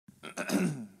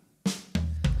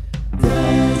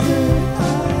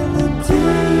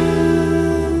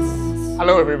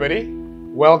Hello everybody,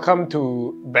 welcome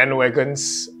to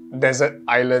Bandwagon's Desert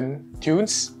Island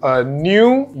Tunes, a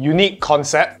new, unique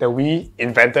concept that we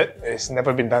invented. It's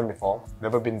never been done before,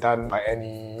 never been done by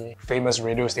any famous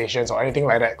radio stations or anything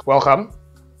like that. Welcome,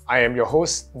 I am your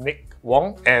host, Nick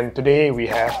Wong, and today we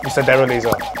have Mr. Darell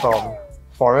Laser from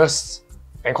Forests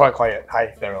and Quite Quiet.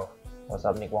 Hi, Darell. What's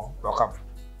up, Nick Wong? Welcome.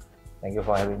 Thank you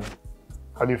for having me.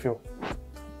 How do you feel?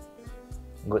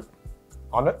 Good.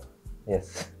 Honored?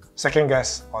 Yes. Second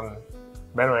guest on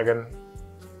Bandwagon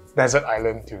Desert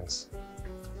Island Tunes.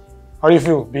 How do you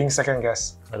feel being second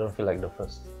guest? I don't feel like the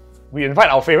first. We invite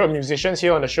our favorite musicians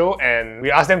here on the show and we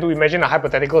ask them to imagine a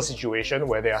hypothetical situation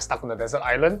where they are stuck on a desert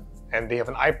island and they have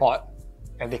an iPod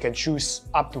and they can choose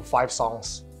up to 5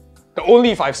 songs. The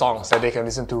only 5 songs that they can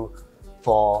listen to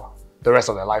for the rest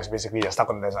of their lives. Basically, you're stuck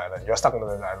on the desert island. You're stuck on the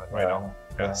desert island right now.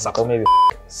 Yeah, sucks. He told me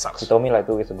Sucks. He told me like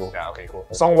 2 weeks ago. Yeah, okay, cool.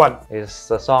 Song 1. It's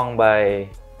a song by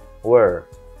Word.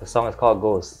 The song is called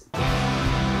Ghost. Oh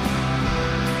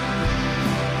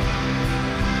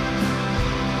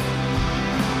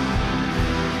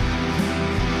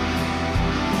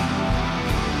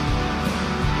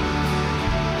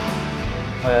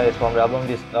yeah, it's from the album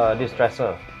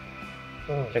Distresser.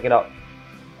 Check it out.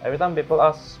 Every time people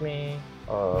ask me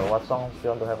what songs you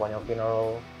want to have on your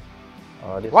funeral,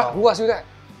 What? Who asked you that?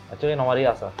 Actually, nobody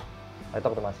asks. I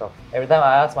talk to myself. Every time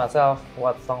I ask myself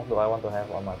what songs do I want to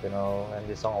have on my funeral, and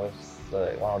this song was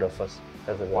one of the first.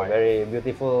 It's a very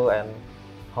beautiful and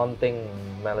haunting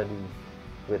melody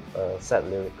with sad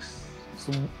lyrics.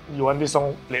 So you want this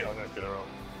song played on your funeral?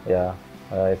 Yeah,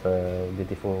 it's a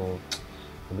beautiful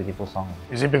song.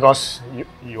 Is it because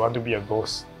you want to be a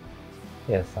ghost?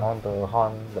 Yes, I want to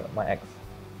haunt my ex.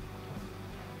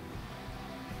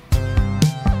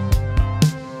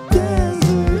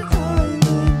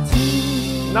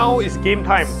 Now it's game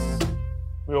time.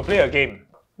 We will play a game.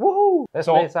 Woohoo! Let's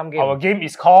play some game. Our game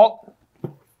is called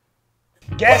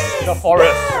Guess the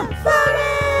Forest.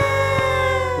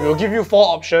 We will give you 4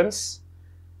 options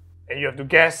and you have to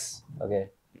guess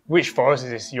which forest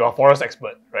it is. You are a forest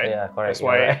expert, right? Yeah, correct. That's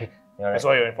why, that's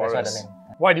why you're in forest. That's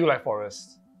why do you like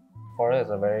forests? Forest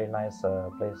is a very nice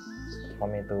place for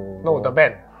me to... No, the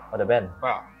band. Oh, the band.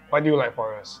 Wow. Why do you like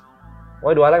forests?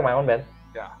 Why do I like my own band?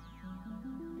 Yeah.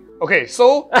 Okay,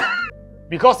 so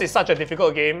because it's such a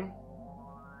difficult game,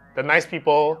 the nice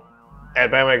people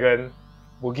at Bandwagon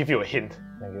will give you a hint.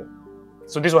 Thank you.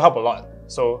 So this will help a lot.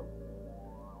 So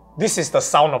this is the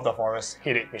sound of the forest.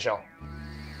 Hit it, Michelle.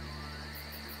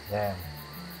 Damn.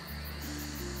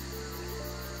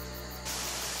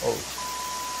 Oh.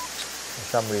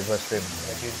 Some reverse stream.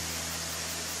 Imagine.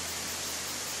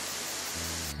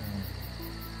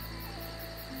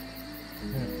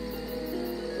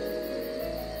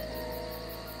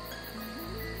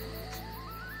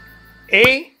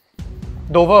 A.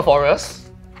 Dover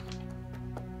Forest.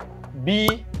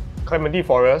 B. Clementi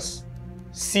Forest.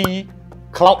 C.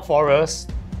 Cloud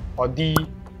Forest. Or D.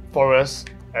 Forest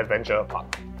Adventure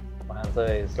Park. My answer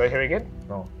is... Do I hear it again?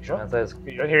 No. You sure? My answer is... You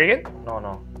want to hear it again?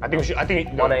 No. I think we should.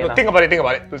 Think about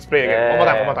it. Let's play again.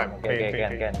 Yeah, One more time. Okay,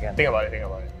 can. Think about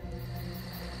it.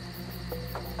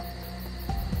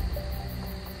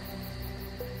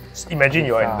 Imagine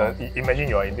you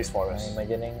are in this forest. I'm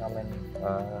imagining I'm in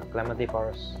Clementi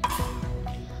Forest.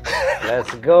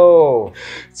 Let's go.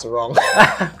 It's wrong.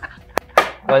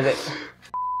 What is it?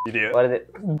 Idiot. What is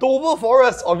it? Dover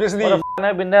Forest, obviously. What the f***?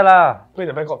 I've been there lah. Play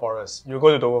the Bangkok Forest. You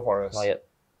go to Dover Forest. Not yet.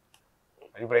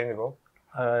 Are you planning to go?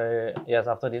 Yes,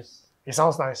 after this. It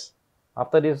sounds nice.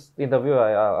 After this interview,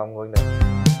 I'm going there.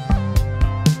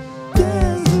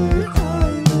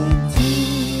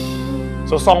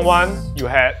 So song 1, you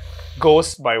had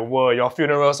Ghost by Word, your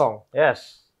funeral song.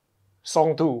 Yes.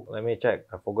 Song 2. Let me check.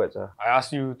 I forgot, sir. I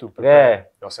asked you to prepare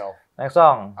yourself. Next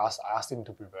song. I asked him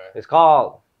to prepare. It's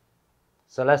called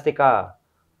Celestica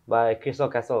by Crystal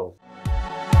Castle.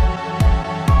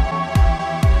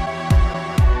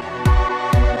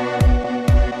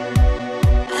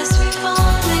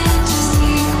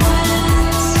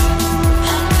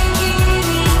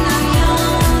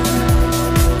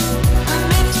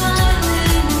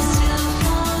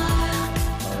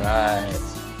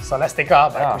 Celestica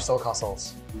by Crystal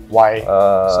Castles. Why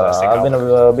Celestica? I've been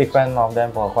a big fan of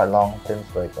them for quite long, since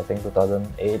like I think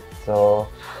 2008. So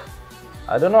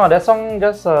I don't know. That song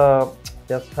just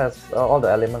has all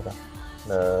the elements.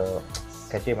 The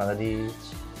catchy melody,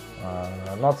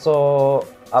 not so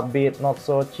upbeat, not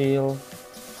so chill.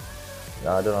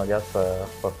 I don't know, just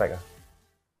perfect.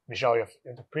 Michelle, you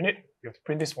have to print it. You have to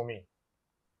print this for me.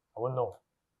 I won't know.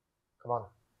 Come on.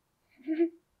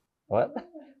 What?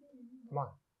 Come on.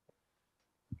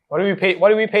 What do we pay? What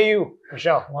do we pay you,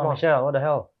 Michelle? Come on, Michelle, what the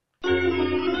hell?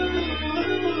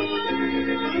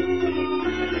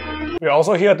 We're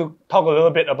also here to talk a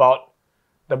little bit about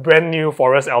the brand new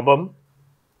Forest album.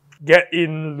 Get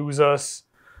in, losers.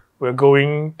 We're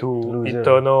going to Loser.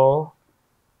 Eternal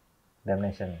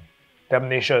Damnation.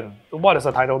 Damnation. What does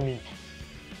the title mean?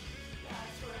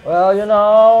 Well, you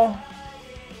know,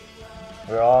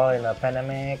 we're all in a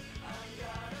pandemic.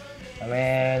 I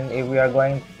mean, if we are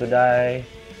going to die,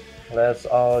 let's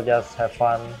all just have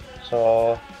fun.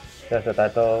 So, that's the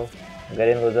title. Get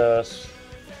in, losers.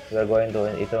 We're going to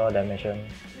Eternal Damnation.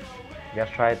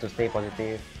 Just try to stay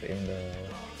positive in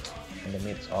the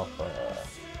midst of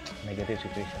negative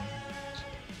situation.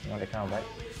 You know, that kind of vibe.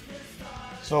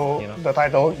 So, You know? the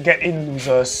title, Get in,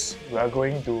 losers. We are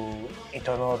going to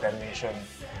Eternal Damnation.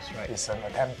 That's right. It's an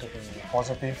attempt to be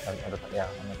positive Yeah,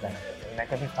 on the planet. in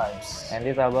negative times. And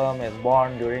this album is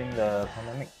born during the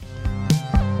pandemic.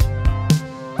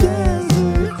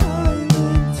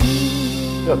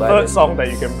 The third song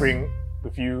that you can bring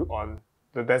with you on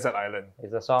the desert island.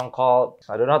 It's a song called,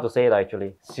 I don't know how to say it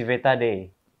actually, Civita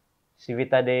Day.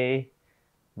 Civita Day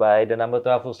by the number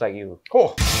 12 Looks Like You.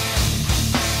 Oh!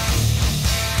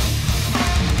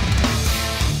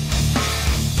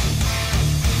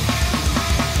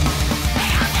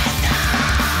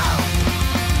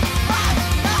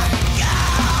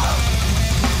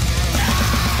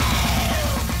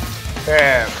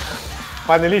 Damn!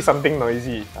 Finally something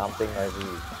noisy. Something noisy.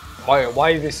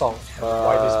 Why this song?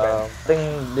 Why this band? I think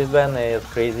this band is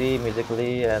crazy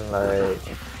musically and like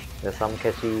there's some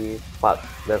catchy parts.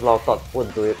 There's a lot of thought put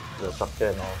into it, the structure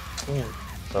and all.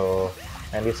 So,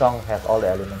 and this song has all the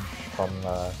elements from.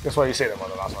 That's what you said about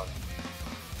the last one.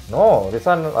 No, this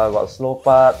one got slow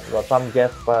part, got some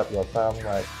jazz part, got some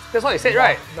like. That's what you said,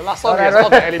 right? The last song Oh, has right. all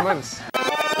the elements.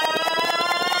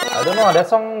 I don't know. That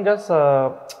song just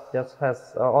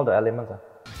has all the elements.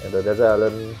 And the desert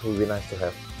island would be nice to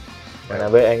have. When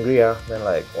I'm very angry, then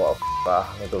like, wow,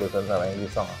 I need to listen to some angry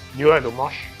song. You like to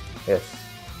mosh? Yes,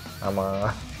 I'm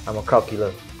a crowd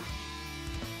killer.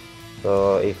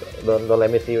 So if don't let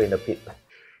me see you in the pit.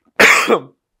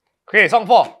 Okay, song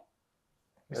 4.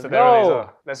 Let's Mr. go. Darell Laser.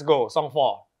 Let's go. Song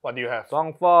 4. What do you have?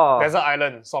 Song 4. Desert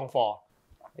Island, song 4.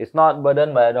 It's not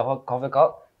burdened by the whole coffee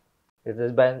cup. It's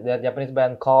this band, the Japanese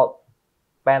band called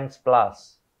Pants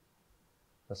Plus.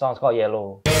 The song is called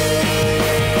Yellow.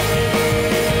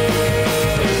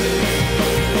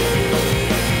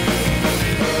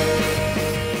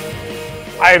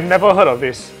 I've never heard of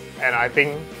this, and I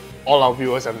think all our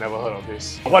viewers have never heard of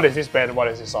this. What is this band? What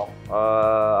is this song?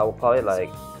 I would call it like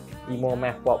emo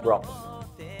math pop rock.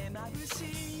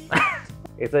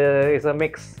 It's a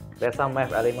mix. There's some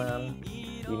math element,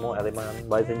 emo element,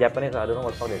 but it's in Japanese. I don't know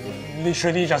what song they're singing.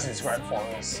 Literally just described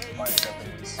Forest by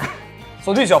Japanese.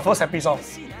 So this is your first happy song?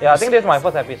 Yeah, I think this is my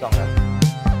first happy song.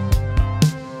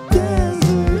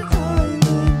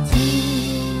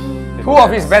 Two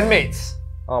of his bandmates.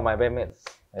 Oh, my bandmates.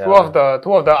 Yeah.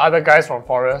 Two of the other guys from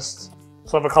Forest.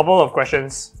 So I have a couple of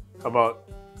questions about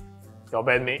your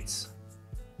bandmates,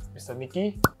 Mr.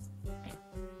 Nicky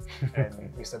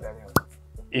and Mr. Daniel.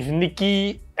 If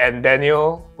Nicky and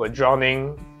Daniel were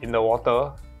drowning in the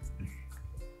water,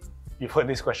 you've heard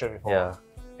this question before. Yeah.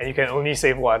 And you can only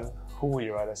save one. Who would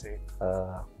you rather save?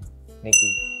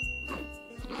 Nikki.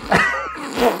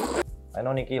 I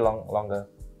know Nikki longer,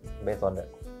 based on that.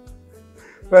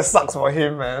 That sucks for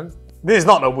him, man. This is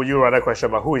not a would you rather question,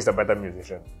 but who is the better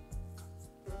musician?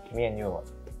 Me and you. What?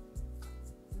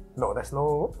 No, there's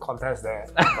no contest there.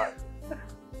 But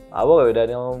I work with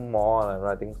Daniel more and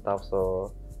writing stuff,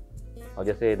 so I'll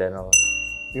just say Daniel.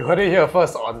 you heard it here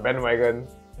first on Bandwagon,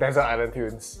 Desert Island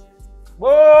Tunes.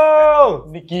 Whoa!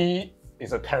 Nicky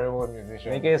is a terrible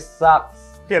musician. Nikki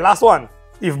sucks. Okay, last one.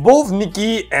 If both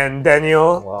Nicky and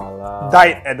Daniel Voila.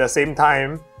 died at the same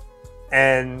time,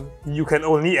 and you can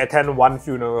only attend one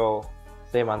funeral,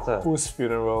 Same answer. whose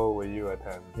funeral will you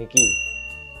attend? Nikki.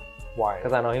 Why?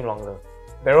 Because I know him longer.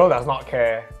 Darell does not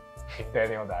care if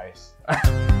Daniel dies.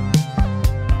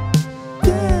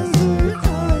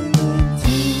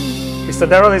 Mr.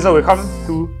 Darell Laser, we come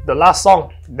to the last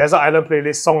song, Desert Island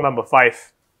playlist, song number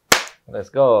 5. Let's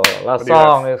go. Last What do you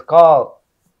song have? is called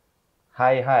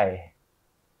Hi Hi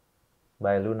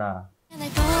by Luna.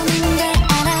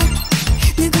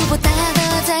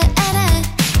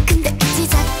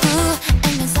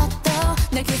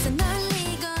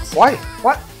 Why?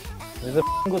 What? It's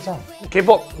a good song.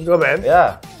 K-pop girl band?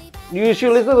 Yeah. You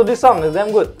should listen to this song, it's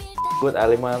damn good. Good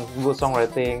elements, good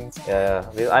songwriting. Yeah.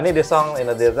 I need this song in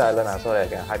a desert island so that I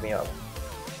can hype me up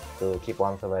to keep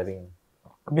on surviving.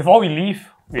 Before we leave,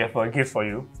 we have a gift for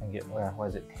you. Thank you. Yeah, what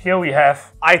is it? Here we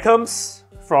have items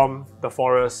from the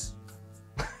forest.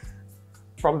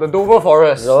 From the Dover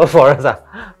Forest. Lower forest.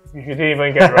 Ah. You didn't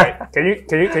even get it right.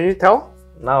 Can you tell?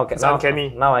 Now, It's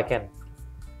uncanny. Now I can.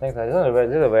 Thanks. This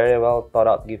is a very well thought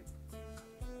out gift.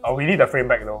 Oh, we need the frame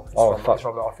back though. It's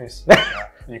from the office. Yeah,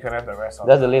 you can have the rest of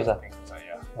That's the leaves. things inside,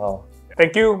 yeah. Oh.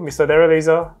 Thank you, Mr. Darell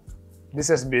Laser. This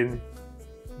has been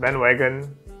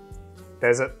Bandwagon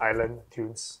Desert Island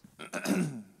Tunes.